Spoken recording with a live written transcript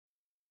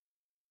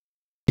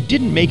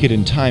didn't make it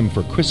in time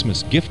for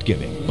Christmas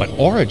gift-giving, but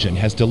Origin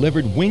has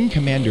delivered Wing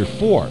Commander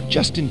 4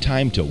 just in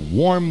time to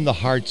warm the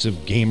hearts of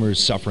gamers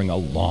suffering a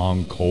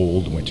long,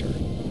 cold winter.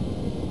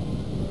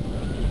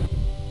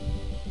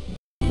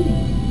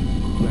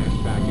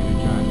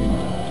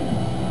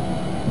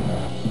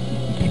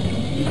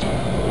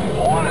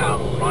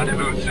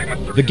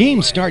 The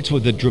game starts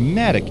with a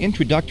dramatic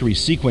introductory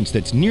sequence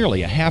that's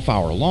nearly a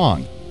half-hour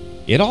long.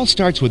 It all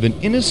starts with an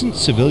innocent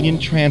civilian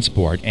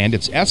transport and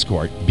its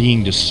escort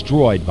being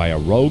destroyed by a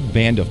rogue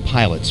band of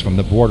pilots from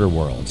the border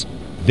worlds.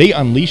 They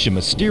unleash a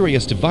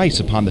mysterious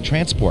device upon the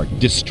transport,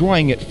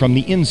 destroying it from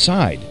the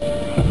inside.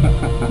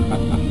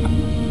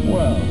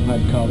 Well,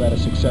 I'd call that a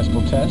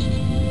successful test.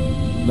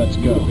 Let's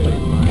go.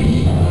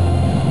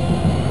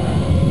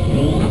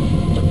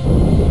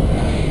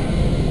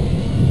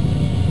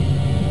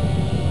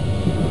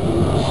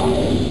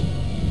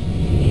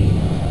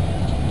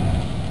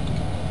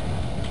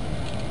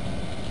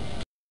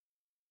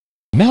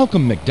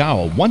 Malcolm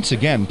McDowell once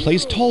again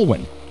plays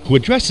Tolwyn, who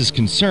addresses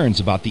concerns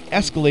about the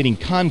escalating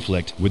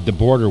conflict with the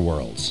border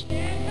worlds.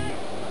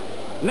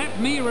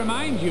 Let me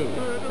remind you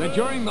that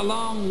during the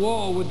long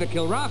war with the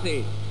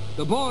Kilrathi,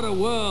 the border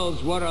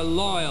worlds were a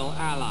loyal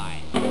ally.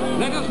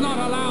 Let us not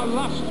allow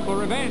lust for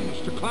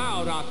revenge to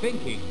cloud our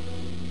thinking.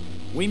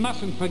 We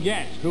mustn't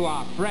forget who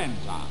our friends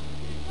are.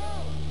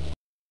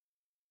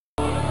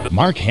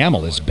 Mark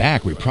Hamill is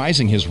back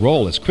reprising his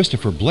role as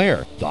Christopher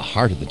Blair, the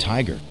Heart of the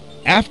Tiger.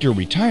 After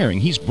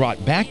retiring, he's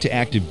brought back to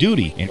active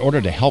duty in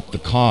order to help the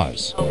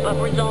cause. Of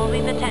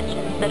resolving the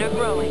tensions that are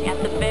growing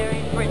at the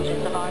very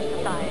fringes of our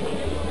society.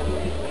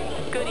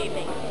 Good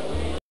evening.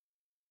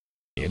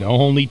 It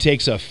only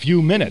takes a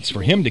few minutes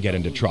for him to get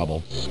into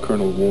trouble. Is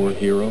Colonel Warren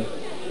hero?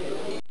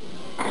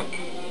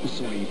 This is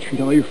how you treat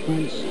all your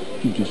friends?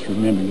 You just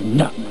remember you're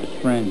not my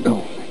friend.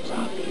 Oh, it's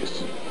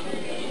obvious.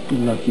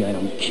 You're lucky I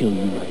don't kill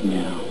you right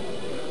now.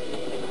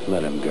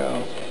 Let him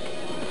go.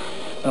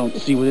 I don't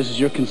see where this is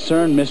your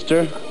concern,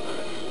 mister.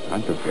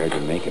 I'm prepared to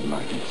make it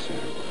my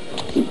concern.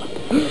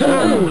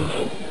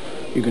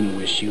 You're gonna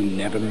wish you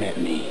never met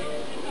me.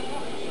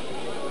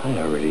 I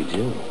already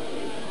do.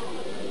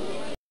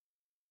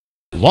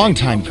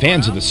 Longtime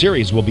fans of the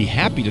series will be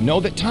happy to know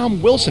that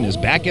Tom Wilson is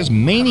back as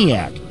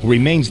Maniac, who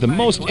remains the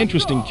most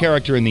interesting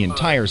character in the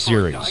entire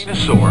series.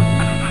 Dinosaur.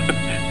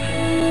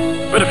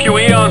 Been a few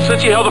eons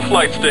since you held a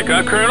flight stick,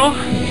 huh, Colonel?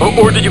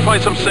 Or did you find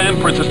some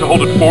sand princess to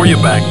hold it for you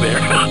back there?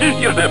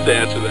 You don't have to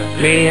answer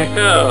that. Maniac.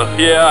 Oh,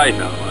 yeah, I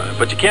know.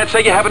 But you can't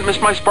say you haven't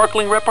missed my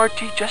sparkling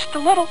repartee just a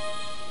little.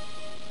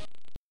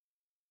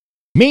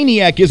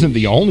 Maniac isn't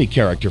the only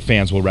character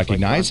fans will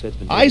recognize.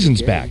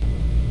 Eisen's back.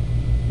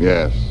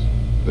 Yes,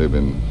 they've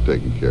been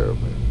taking care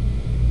of me.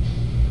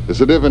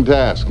 It's a different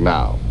task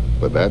now,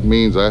 but that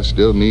means I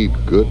still need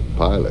good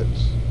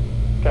pilots.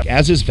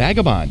 As is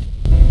Vagabond.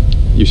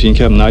 You seen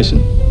Captain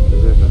Eisen?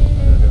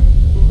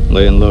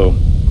 Laying low.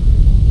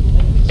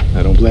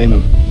 I don't blame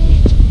him.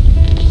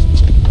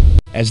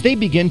 As they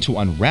begin to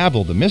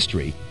unravel the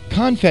mystery,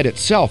 Confed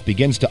itself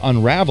begins to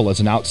unravel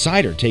as an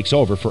outsider takes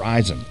over for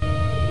Eisen.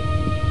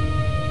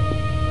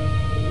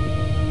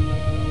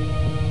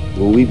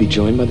 Will we be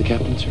joined by the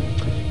captain, sir?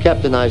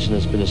 Captain Eisen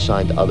has been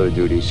assigned to other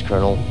duties,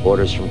 Colonel.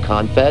 Orders from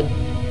Confed.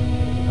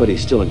 But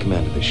he's still in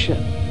command of the ship.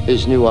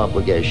 His new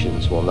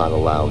obligations will not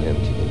allow him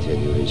to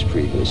continue his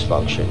previous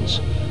functions.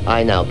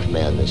 I now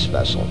command this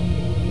vessel.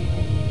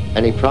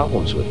 Any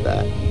problems with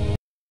that?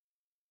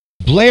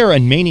 Blair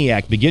and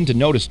Maniac begin to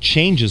notice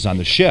changes on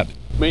the ship.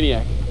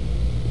 Maniac.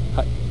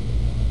 Hi.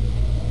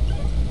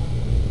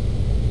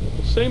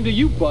 Well, same to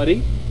you,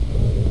 buddy.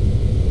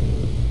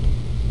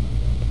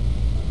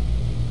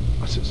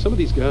 I said, some of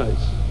these guys,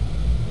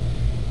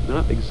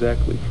 not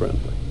exactly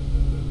friendly.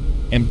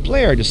 And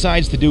Blair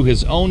decides to do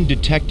his own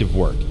detective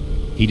work.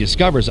 He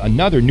discovers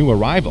another new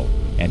arrival,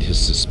 and his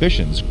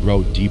suspicions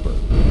grow deeper.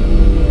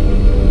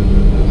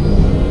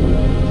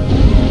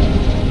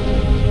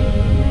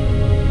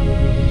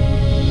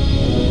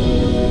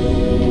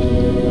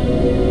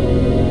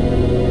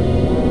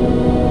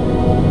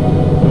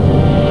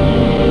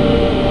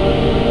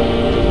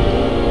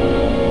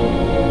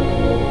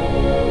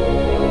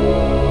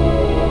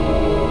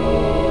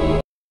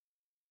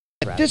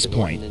 At this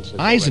point,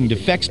 Eisen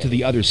defects to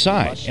the other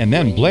side, and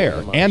then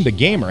Blair and the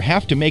gamer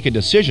have to make a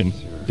decision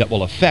that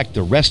will affect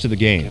the rest of the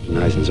game. Captain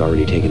Eisen's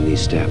already taken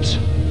these steps.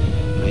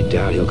 I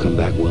doubt he'll come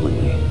back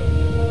willingly.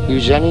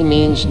 Use any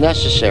means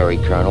necessary,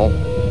 Colonel.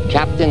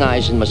 Captain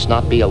Eisen must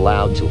not be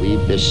allowed to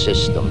leave this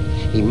system.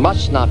 He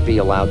must not be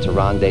allowed to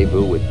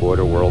rendezvous with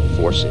border world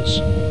forces.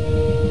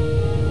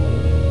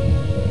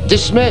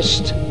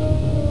 Dismissed!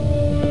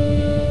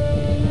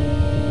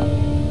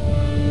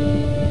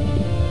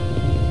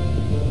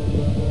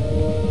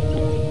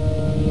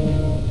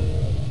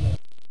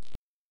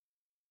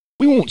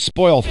 We won't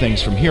spoil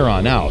things from here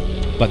on out,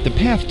 but the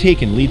path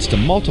taken leads to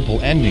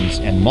multiple endings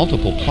and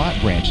multiple plot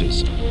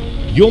branches.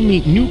 You'll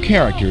meet new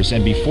characters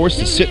and be forced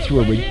to sit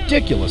through a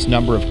ridiculous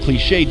number of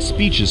cliched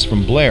speeches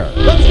from Blair.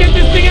 Let's get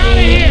this thing out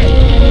of here!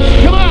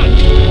 Come on!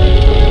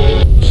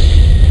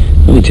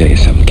 Let me tell you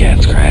something,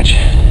 Cat Scratch.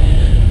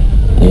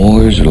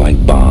 Trailers are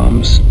like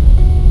bombs.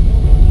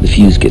 The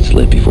fuse gets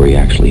lit before you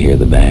actually hear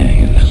the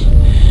bang.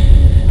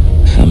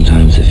 And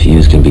sometimes the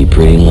fuse can be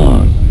pretty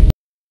long.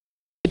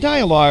 The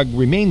dialogue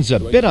remains a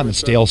bit on the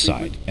stale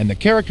side, and the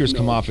characters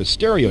come off as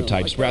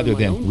stereotypes rather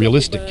than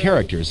realistic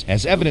characters,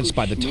 as evidenced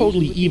by the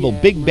totally evil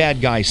big bad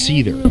guy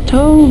Seether.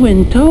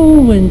 Tolwyn.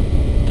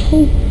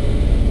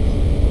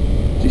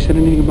 Has he said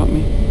anything about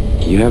me?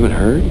 You haven't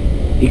heard?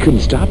 He couldn't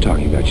stop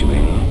talking about you,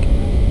 maniac.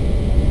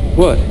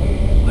 What?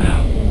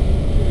 Well,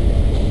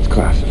 it's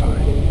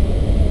classified.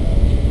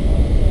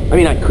 I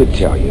mean, I could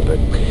tell you, but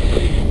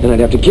then I'd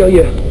have to kill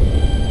you.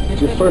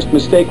 Your first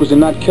mistake was in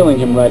not killing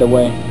him right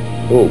away.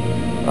 Who?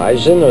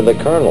 Eisen or the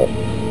Colonel?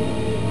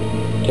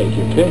 Take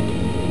your pick.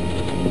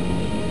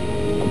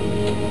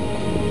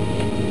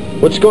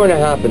 What's going to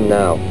happen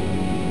now?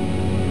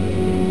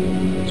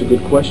 It's a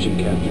good question,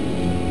 Captain.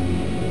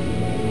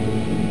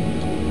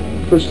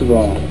 First of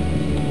all,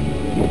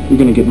 you're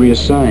gonna get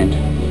reassigned.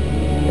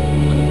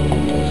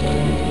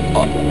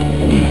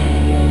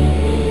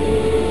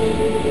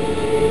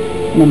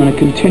 And I'm gonna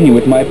continue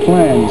with my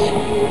plans.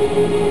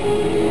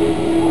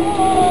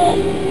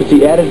 With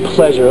the added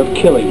pleasure of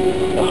killing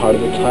the heart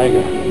of the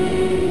tiger.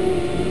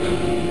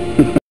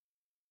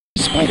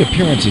 Despite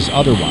appearances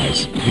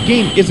otherwise, the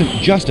game isn't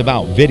just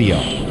about video.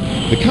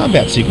 The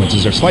combat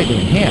sequences are slightly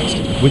enhanced,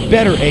 with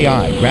better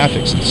AI,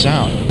 graphics, and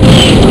sound.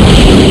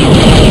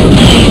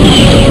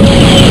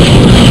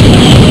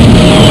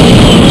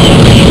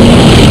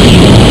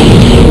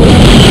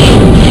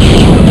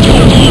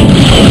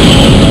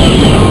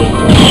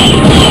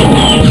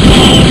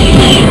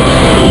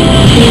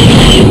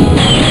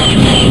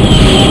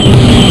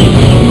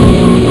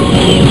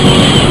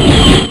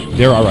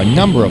 There are a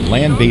number of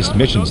land-based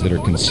missions that are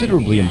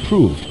considerably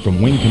improved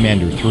from Wing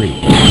Commander 3.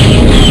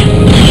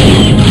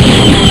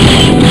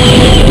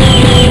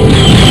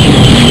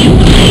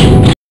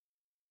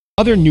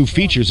 Other new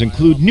features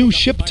include new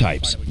ship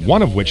types,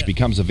 one of which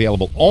becomes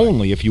available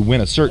only if you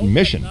win a certain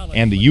mission,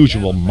 and the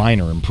usual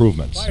minor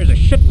improvements. There's a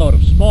shitload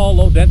of small,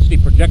 low-density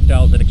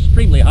projectiles at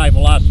extremely high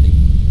velocity.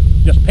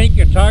 Just paint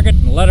your target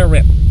and let her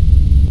rip.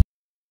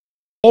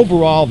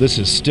 Overall, this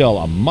is still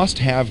a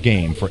must-have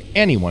game for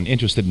anyone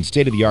interested in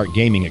state-of-the-art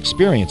gaming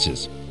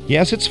experiences.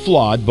 Yes, it's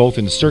flawed both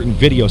in certain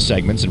video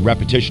segments and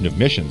repetition of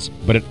missions,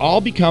 but it all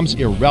becomes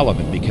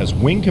irrelevant because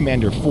Wing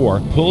Commander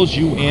 4 pulls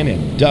you in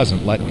and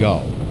doesn't let go.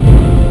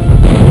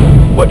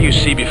 What you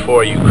see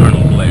before you,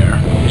 Colonel Blair,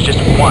 is just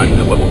one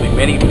of what will be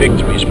many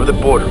victories for the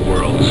border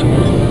worlds.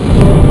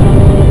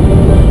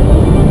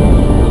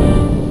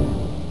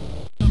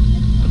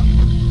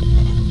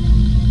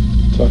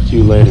 Talk to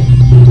you later.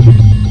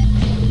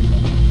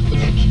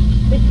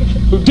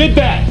 Who did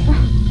that?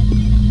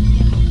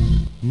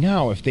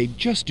 Now, if they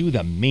just do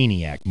the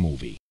Maniac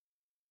movie.